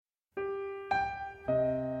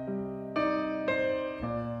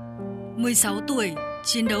16 tuổi,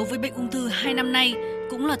 chiến đấu với bệnh ung thư 2 năm nay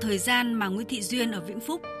cũng là thời gian mà Nguyễn Thị Duyên ở Vĩnh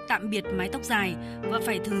Phúc tạm biệt mái tóc dài và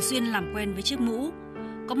phải thường xuyên làm quen với chiếc mũ.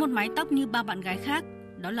 Có một mái tóc như bao bạn gái khác,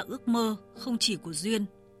 đó là ước mơ không chỉ của Duyên.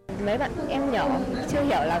 Mấy bạn em nhỏ chưa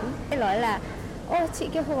hiểu lắm, nói là ô chị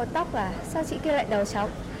kia không có tóc à, sao chị kia lại đầu trọc.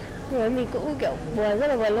 Rồi mình cũng kiểu buồn, rất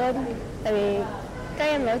là buồn luôn. Tại vì các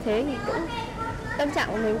em nói thế thì cũng tâm trạng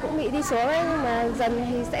của mình cũng bị đi xuống ấy, nhưng mà dần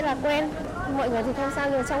thì sẽ là quen. Mọi người thì không sao,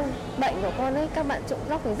 nhưng trong bệnh của con ấy, các bạn trụng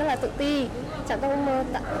tóc thì rất là tự ti. Trạm tóc mơ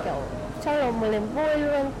tặng kiểu cho là một niềm vui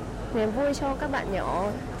luôn, niềm vui cho các bạn nhỏ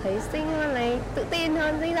thấy xinh hơn này, tự tin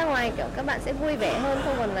hơn, đi ra ngoài kiểu các bạn sẽ vui vẻ hơn,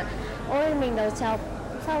 không còn là ôi mình đầu trọc,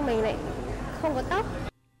 sao mình lại không có tóc.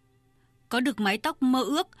 Có được mái tóc mơ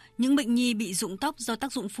ước, những bệnh nhi bị rụng tóc do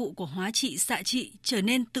tác dụng phụ của hóa trị, xạ trị trở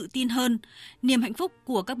nên tự tin hơn. Niềm hạnh phúc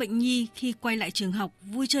của các bệnh nhi khi quay lại trường học,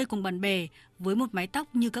 vui chơi cùng bạn bè với một mái tóc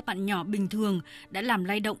như các bạn nhỏ bình thường đã làm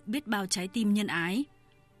lay động biết bao trái tim nhân ái.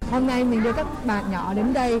 Hôm nay mình đưa các bạn nhỏ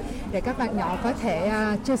đến đây để các bạn nhỏ có thể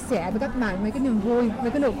chia sẻ với các bạn mấy cái niềm vui,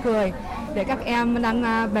 mấy cái nụ cười để các em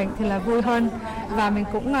đang bệnh thì là vui hơn. Và mình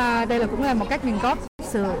cũng đây cũng là một cách mình góp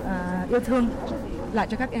sự yêu thương lại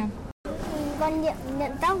cho các em. Con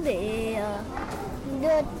nhận tóc để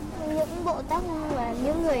đưa những bộ tóc mà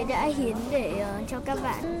những người đã hiến để cho các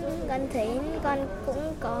bạn. Con thấy con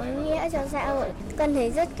cũng có nghĩa cho xã hội. Con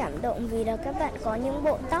thấy rất cảm động vì là các bạn có những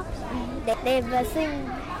bộ tóc đẹp và xinh.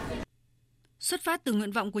 Xuất phát từ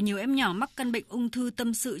nguyện vọng của nhiều em nhỏ mắc căn bệnh ung thư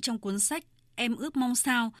tâm sự trong cuốn sách Em ước mong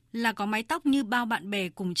sao là có mái tóc như bao bạn bè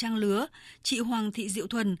cùng trang lứa, chị Hoàng Thị Diệu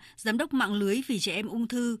Thuần, giám đốc mạng lưới vì trẻ em ung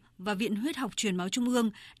thư và Viện Huyết học Truyền máu Trung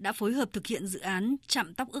ương đã phối hợp thực hiện dự án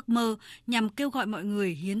Trạm tóc ước mơ nhằm kêu gọi mọi người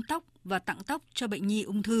hiến tóc và tặng tóc cho bệnh nhi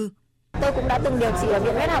ung thư. Tôi cũng đã từng điều trị ở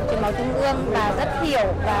Viện Huyết học Truyền máu Trung ương và rất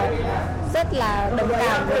hiểu và rất là đồng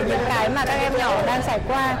cảm với những cái mà các em nhỏ đang trải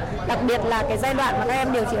qua, đặc biệt là cái giai đoạn mà các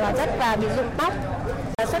em điều trị hóa chất và bị rụng tóc.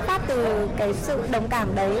 Xuất phát từ cái sự đồng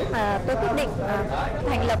cảm đấy mà tôi quyết định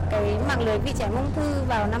thành lập cái mạng lưới vì trẻ em ung thư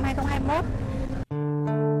vào năm 2021.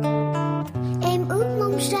 Em ước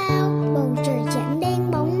mong sao bầu trời chạm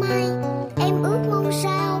đen bóng mây. Em ước mong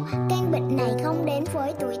sao căn bệnh này không đến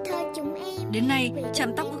với tuổi thơ chúng em. Đến nay,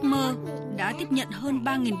 Trạm tóc ước mơ đã tiếp nhận hơn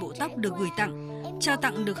 3.000 bộ tóc được gửi tặng, trao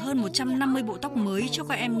tặng được hơn 150 bộ tóc mới cho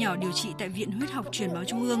các em nhỏ điều trị tại Viện Huyết học Truyền máu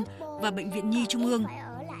Trung ương và Bệnh viện Nhi Trung ương.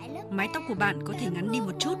 Mái tóc của bạn có thể ngắn đi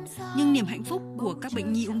một chút, nhưng niềm hạnh phúc của các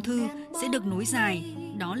bệnh nhi ung thư sẽ được nối dài.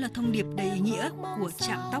 Đó là thông điệp đầy ý nghĩa của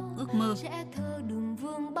Trạm tóc ước mơ.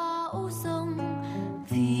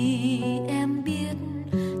 Vì em biết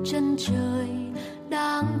chân trời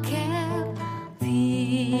đang khép,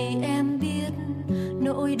 vì em biết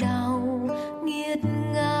nỗi đau nghiệt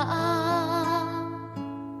ngã.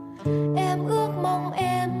 Em ước mong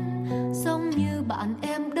em giống như bạn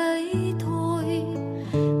em đấy thôi,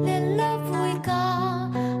 lên lớp vui ca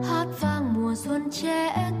hát vang mùa xuân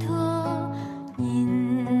trẻ thơ,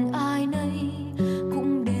 nhìn ai nấy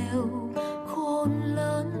cũng đều khôn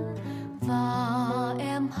lớn và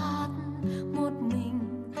em hát một